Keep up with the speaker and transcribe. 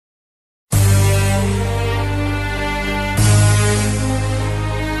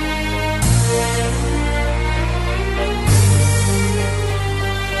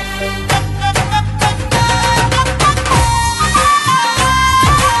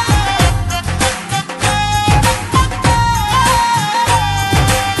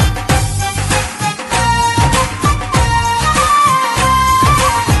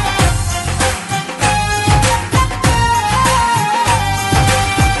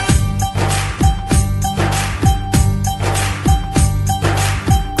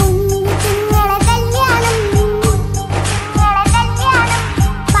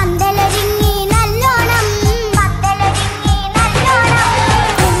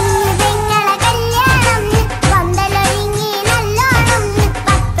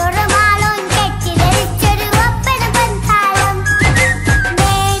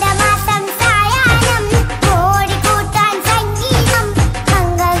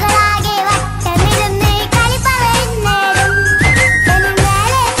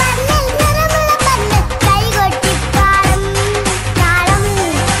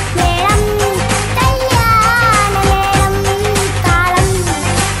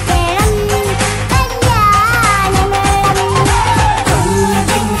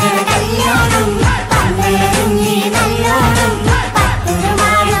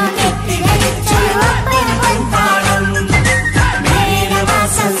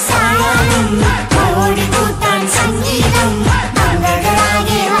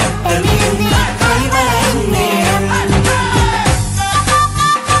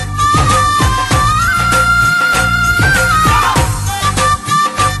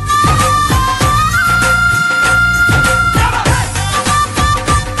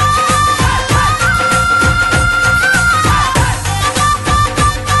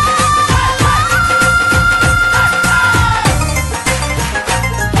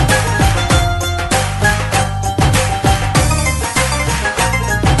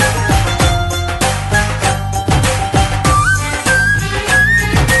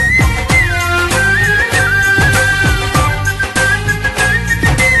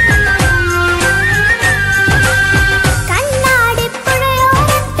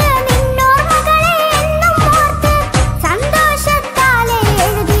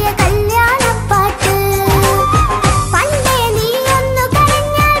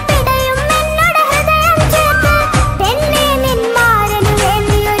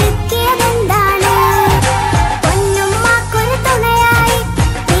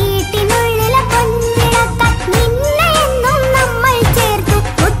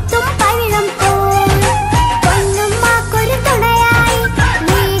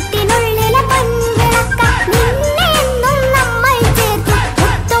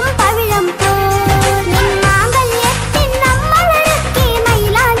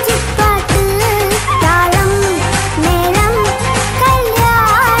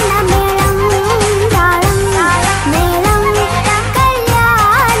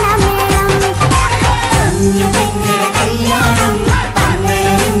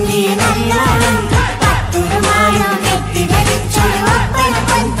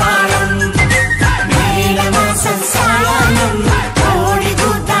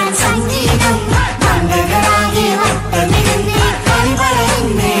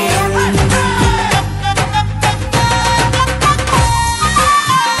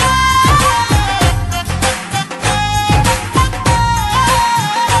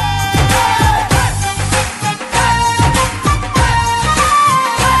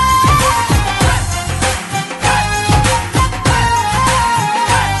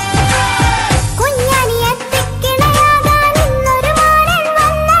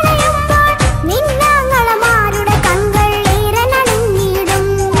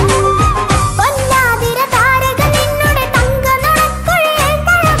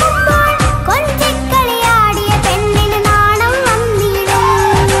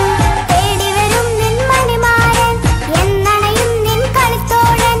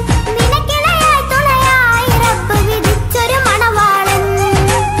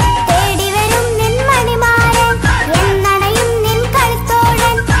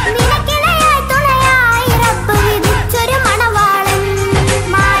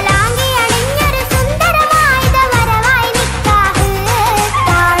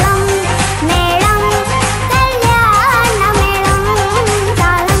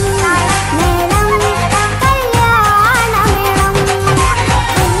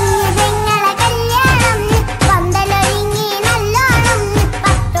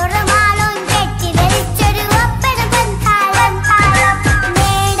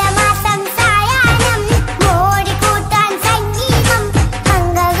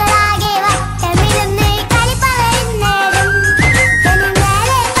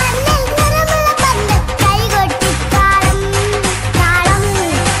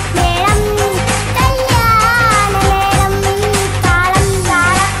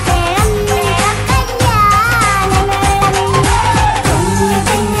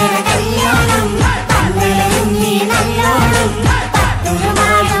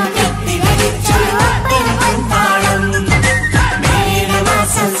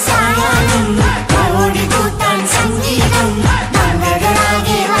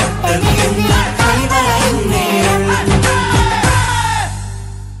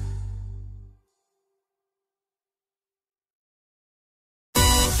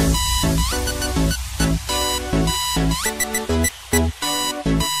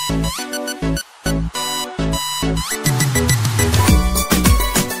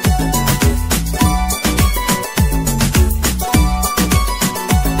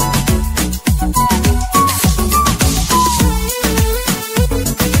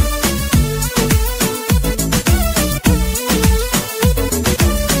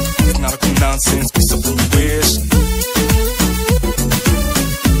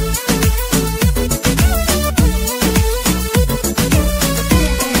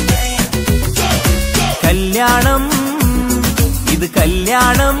കല്യാണം ഇത്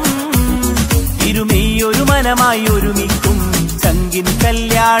കല്യാണം ഇരുമേയൊരു മനമായി ഒരുമിക്കും ചങ്കിൻ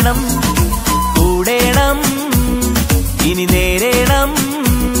കല്യാണം കൂടേണം ഇനി നേരേണം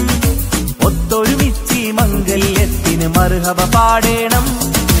ഒത്തൊരുമിച്ച് മംഗല്യത്തിന് മർഹബ പാടേണം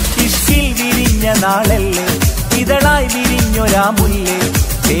ഇഷ്കിൽ വിരിഞ്ഞ നാളല്ലേ ഇതളായി വിരിഞ്ഞൊരാ മുല്ലേ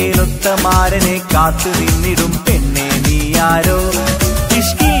ചേലൊത്ത മാരനെ കാത്തു നിന്നിടും പെണ്ണെ നീയാരോ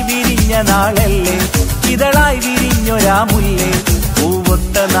ഇഷ്കിൽ വിരിഞ്ഞ നാളല്ലേ ഇതളായി വിരിഞ്ഞൊരാ മുല്ലേ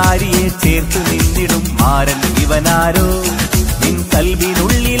പൂവൊത്ത നാരിയെ ചേർത്ത് നിന്നിടും മാരൻ ഇവനാരോ നിൻ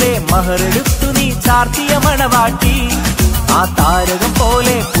കൽവിനുള്ളിലെ മഹറെടുത്തു നീ ചാർത്തിയ മണവാട്ടി ആ താരകം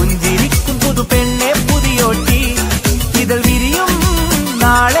പോലെ പുഞ്ചിരിക്കും പുതു പെണ്ണെ പുതിയോട്ടി ഇതൾ വിരിയും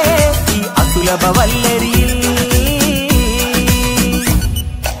നാളെ ഈ അസുലഭ വല്ലരിയിൽ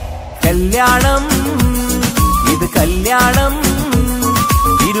കല്യാണം ഇത് കല്യാണം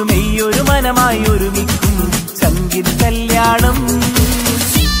ഇരുമേയൊരു മനമായി ഒരുമിക്കും ചങ്കിൻ കല്യാണം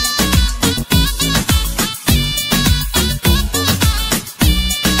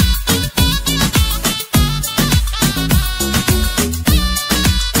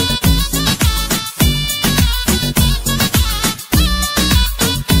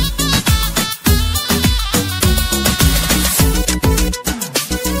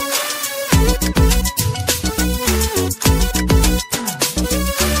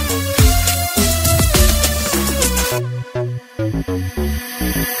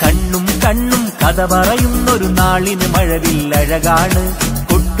കണ്ണും കഥ പറയുന്നൊരു നാളിന് മഴവില്ലഴകാണ്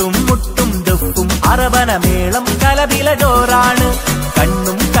കൊട്ടും മുട്ടും ദുഃഖും അറബനമേളം കലപില ജോറാണ്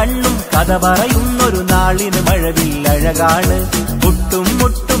കണ്ണും കഥ പറയുന്നൊരു നാളിന് മഴവില്ലഴകാണ് കൊട്ടും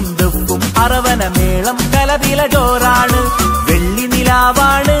മുട്ടും ദുഃഖും അറബനമേളം കലപില ജോറാണ് വെള്ളി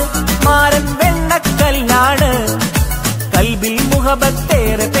നിലാവാണ് മാരൻ വെണ്ണക്കല്ലാണ് കൽബിൽ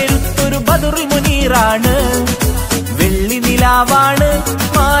മുഹബത്തേറെ പെരുത്തൊരു ബദറുൽ മുനീറാണ് വെള്ളി നിലാവാണ്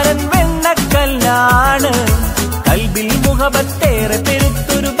മാരൻ വെണ്ണക്കല്ലാണ് കൽബിൽ മുഹബത്തേറെ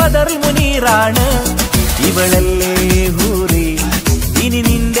പെരുത്തൊരു ബദറുൽ മുനീറാണ് ഇവളല്ലേ ഹൂറി ഇനി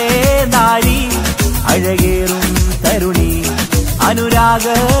നിന്റെ നാരി അഴകേറും തരുണി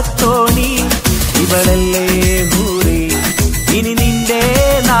അനുരാഗത്തോണി ഇവളല്ലേ ഹൂറി ഇനി നിന്റെ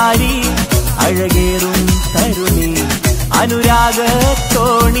നാരി അഴകേറും തരുണി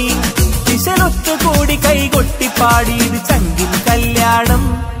അനുരാഗത്തോണി ദിശലൊത്തുകൂടി കൈകൊട്ടിപ്പാടി ഇത് ചങ്കിൻ കല്യാണം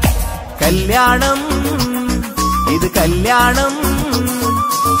കല്യാണം ഇത് കല്യാണം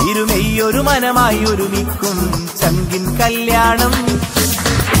ഇരുമേയൊരു മനമായി ഒരുമിക്കും ചങ്കിൻ കല്യാണം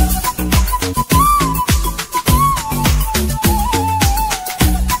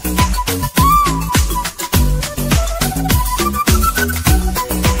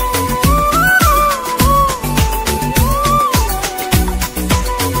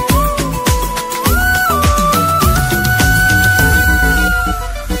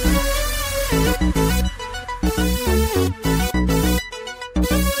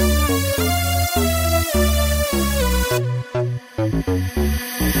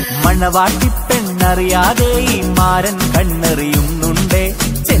മണവാട്ടിപ്പെണ്ണറിയാതെ ഈ മാരൻ കണ്ണെറിയുന്നുണ്ടേ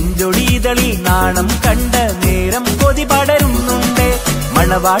ചെഞ്ചൊടിതളിൽ നാണം കണ്ട നേരം കൊതി പടരുന്നുണ്ടേ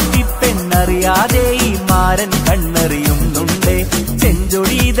മണവാട്ടിപ്പെണ്ണറിയാതെ ഈ മാരൻ കണ്ണെറിയുന്നുണ്ടേ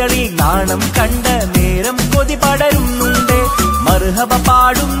ചെഞ്ചൊടിതളിൽ നാണം കണ്ട നേരം കൊതി പടരുന്നുണ്ടേ മർഹബ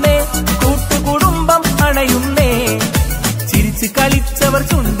പാടുന്നേ കൂട്ടുകുടുംബം അണയുന്നേ ചിരിച്ചു കളിച്ചവർ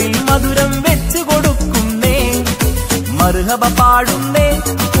ചുണ്ടിൽ മധുരം വെച്ചു കൊടുക്കുന്നേ മർഹബ പാടുന്നേ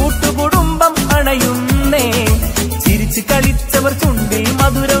കൂട്ടുകുടുംബം അണയുന്നേ ചിരിച്ചു കളിച്ചവർ ചുണ്ടിൽ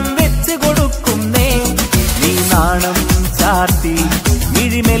മധുരം വെച്ച് കൊടുക്കുന്നേ നീ നാണം ചാർത്തി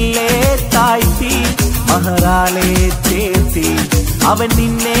മിഴിമെല്ലെ താഴ്ത്തി മഹറാളെ ചേർത്തി അവൻ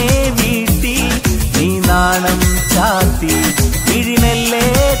നിന്നെ വീഴ്ത്തി നീ നാണം ചാർത്തി മിഴിമെല്ലെ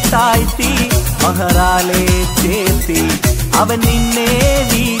താഴ്ത്തി മഹറാളെ ചേർത്തി അവൻ നിന്നെ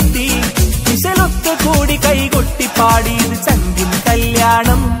വീഴ്ത്തി കൂടി കൈകൊട്ടിപ്പാടി ഇത് ചങ്കിൻ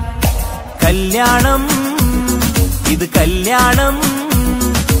കല്യാണം കല്യാണം ഇത് കല്യാണം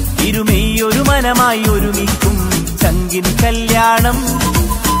ഇരുമേയൊരു മനമായി ഒരുമിക്കും ചങ്കിൻ കല്യാണം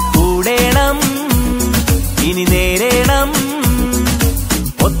ഇനി നേരേണം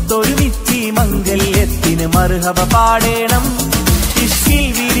ഒത്തൊരുമിച്ച് മംഗല്യത്തിന് മർഹബ പാടേണം. ഇഷ്കിൽ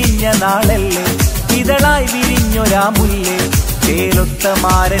വിരിഞ്ഞ നാളല്ലേ ഇതളായി വിരിഞ്ഞൊരാ മുല്ലേ, ചേലൊത്ത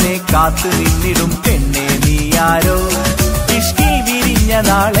മാരനെ കാത്തു നിന്നിടും പെണ്ണെ നീയാരോ. ഇഷ്കിൽ വിരിഞ്ഞ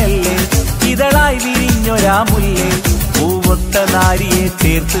നാളല്ലേ ഇതളായി വിരിഞ്ഞൊരാ മുല്ലേ, പൂവൊത്ത നാരിയെ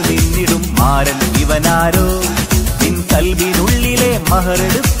ചേർത്ത് നിന്നിടും മാരൻ ഇവനാരോ. നിൻ കൽവിനുള്ളിലെ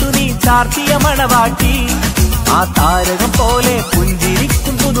മഹറെടുത്തു നീ ചാർത്തിയ മണവാട്ടി, ആ താരകം പോലെ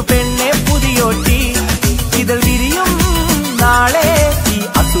പുഞ്ചിരിക്കും പുതു പെണ്ണെ പുതിയോട്ടി. ഇതൾ വിരിയും നാളെ ഈ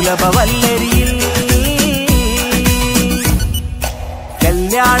അസുലഭ വല്ലരിയിൽ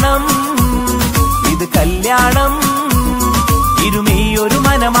കല്യാണം, ഇത് കല്യാണം. ഇരുമീയൊരു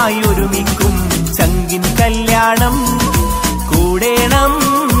മനമായി ഒരുമിക്കും ചങ്കിൻ കല്യാണം. കൂടേണം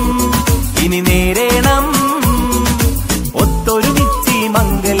ഇനി നേരേണം ഒത്തൊരുമിച്ച്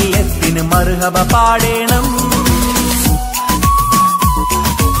മംഗല്യത്തിന് മർഹബ പാടേണം.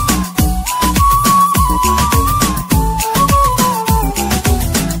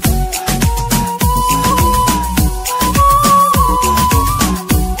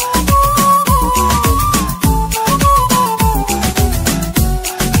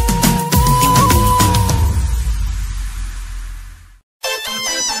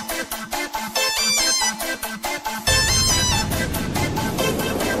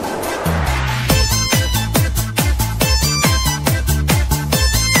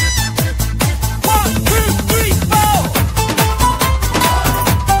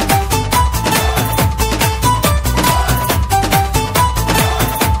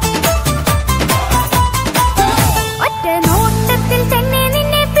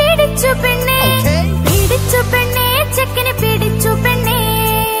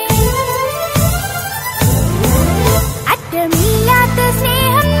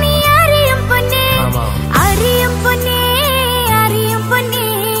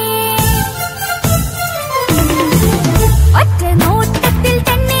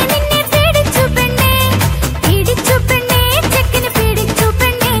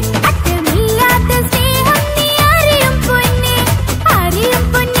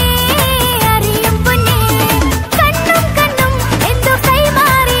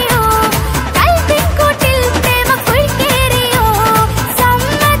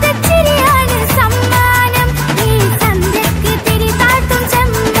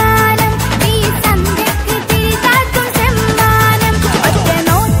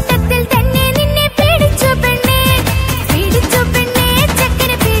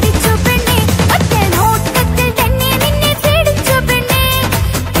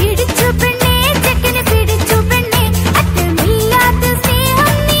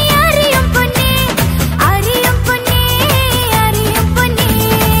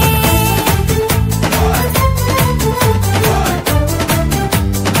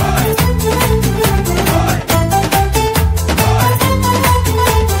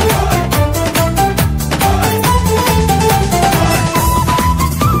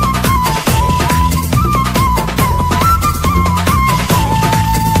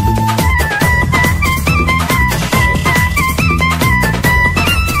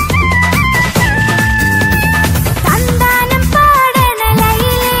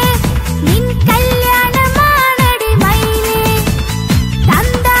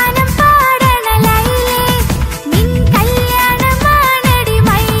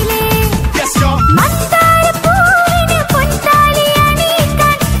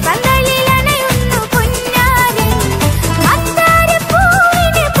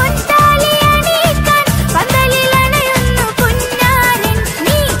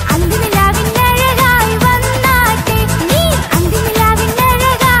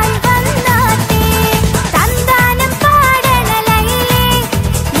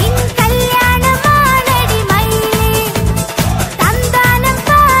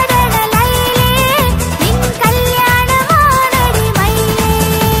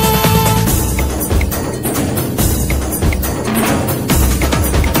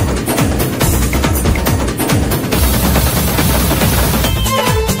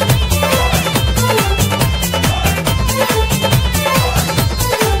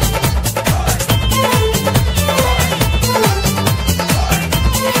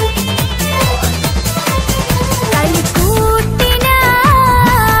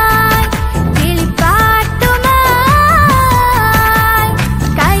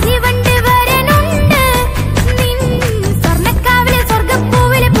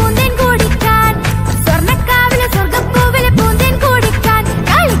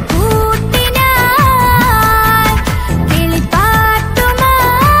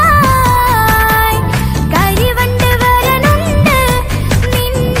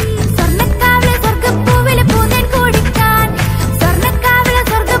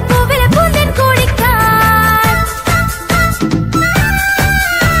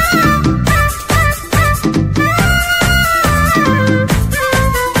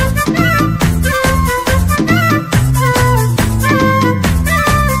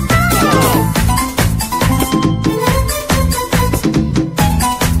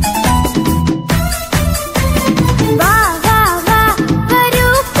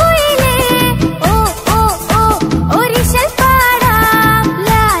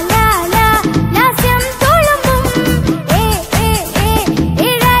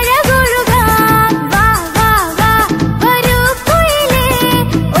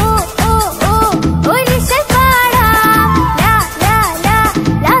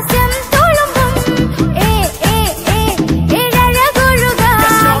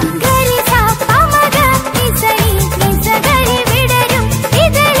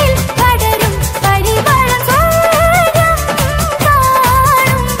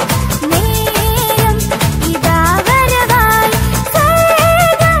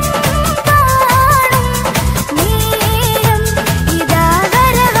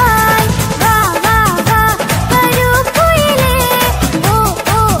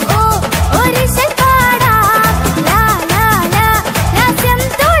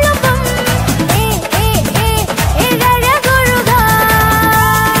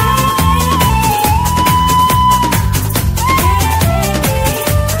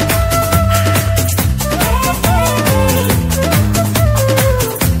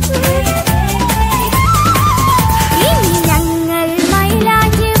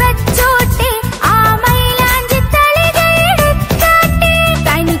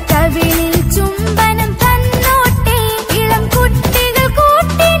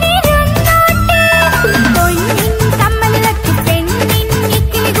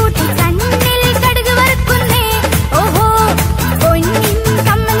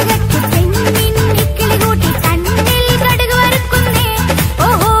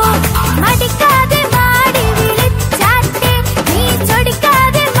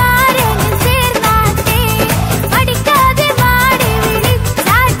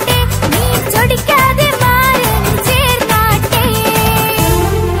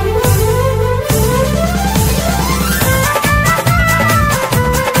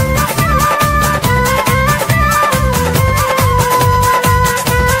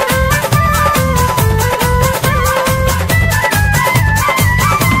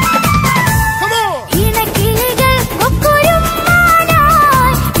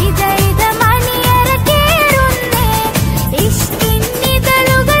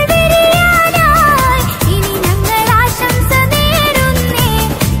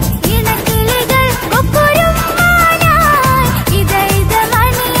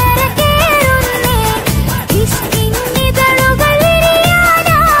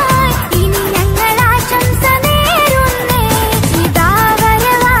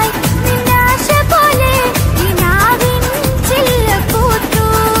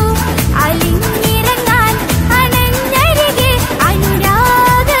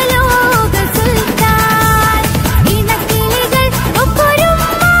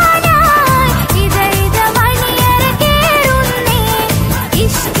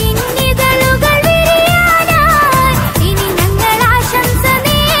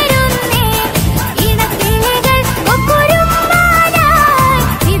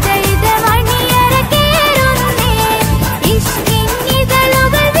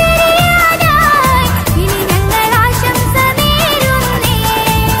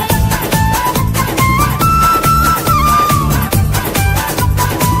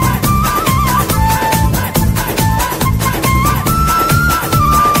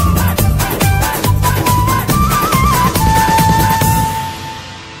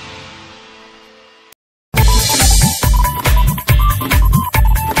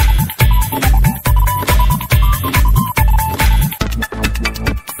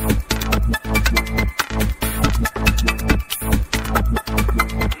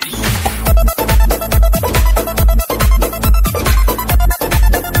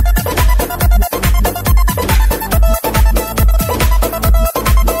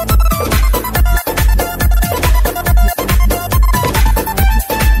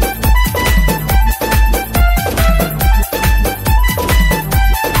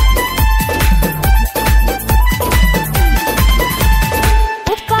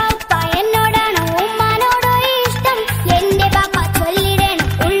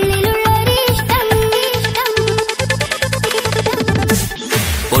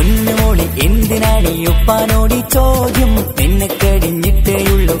 എന്തിനാണീ ഉപ്പാനോട് ചോദ്യം? നിന്നെ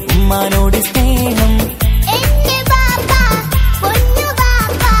കഴിഞ്ഞിട്ടേയുള്ളൂ ഉമ്മാനോട് സ്നേഹം.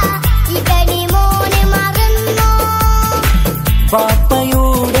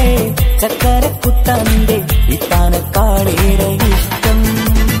 പാപ്പയുടെ ചക്കരക്കുട്ടന്റെ ഇത്താനക്കാളേറെ ഇഷ്ടം.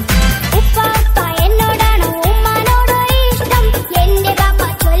 ഉപ്പാപ്പ എന്നോടാണോ ഉമ്മാനോടോ ഇഷ്ടം? എന്റെ പാപ്പ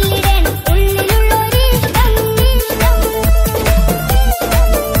ചൊല്ലിടണം ഉള്ളിലുള്ളൊരിഷ്ടം.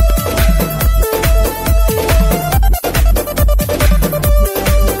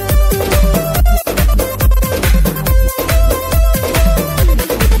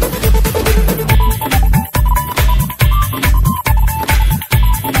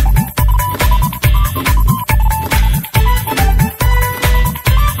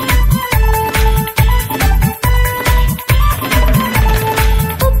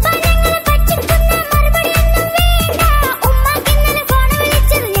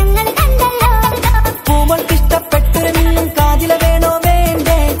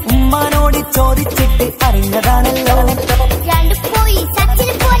 ചോദിച്ചിട്ട് അറിഞ്ഞതാണല്ലോ.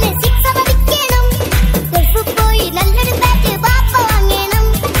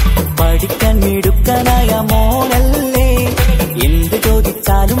 പഠിക്കാൻ മിടുക്കനായ മോനല്ലേ, എന്ത്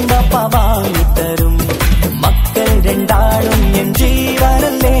ചോദിച്ചാലും ബാപ്പ വാങ്ങിത്തരും. മക്കൾ രണ്ടാളും എൻ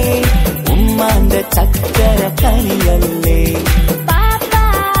ജീവനല്ലേ, ഉമ്മാന്റെ ചക്കര കനിയല്ലേ.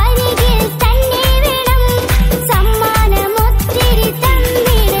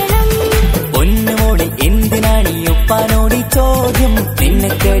 എന്തിനാണീ ഉപ്പാനോട് ചോദ്യം?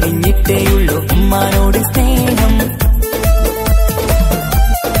 നിന്നെ കഴിഞ്ഞിട്ടേയുള്ളൂ ഉമ്മാനോട് സ്നേഹം.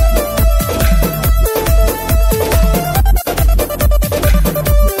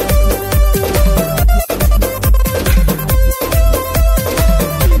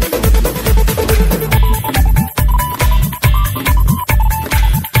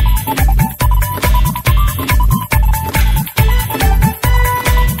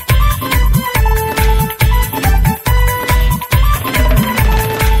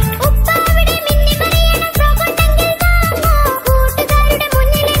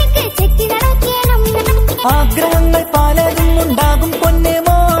 ആഗ്രഹങ്ങൾ പലതും ഉണ്ടാകും പൊന്നെ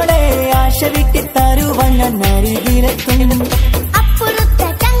മോളെ, ആശ വിട്ടി തരുവാൻ ഞാൻ അരികിലെത്തും. അപ്പുറത്തെ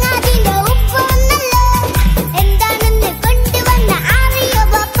ചങ്ങാതിന്റെ ഉപ്പൊന്നല്ലോ, എന്താണെന്ന് കൊണ്ടുവന്ന അറിയോ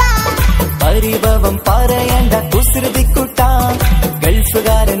ബാപ്പ? പരിഭവം പറയേണ്ട കുസൃതിക്കുട്ട,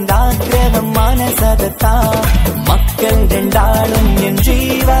 ഗൾഫുകാരന്റെ ആഗ്രഹം മനസകത്ത. മക്കൾ രണ്ടാളും എൻ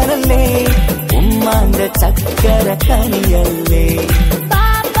ജീവനല്ലേ, ഉമ്മാന്റെ ചക്കര കനിയല്ലേ.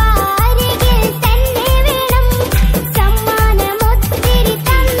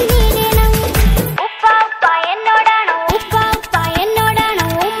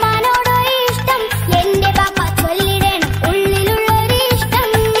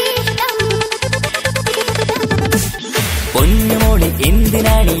 പൊന്നുമോളി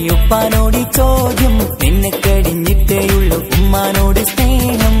എന്തിനാണീ ഉപ്പാനോട് ചോദ്യം? നിന്നെ കഴിഞ്ഞിട്ടേയുള്ളൂ ഉമ്മാനോട്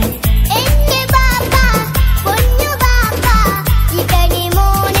സ്നേഹം.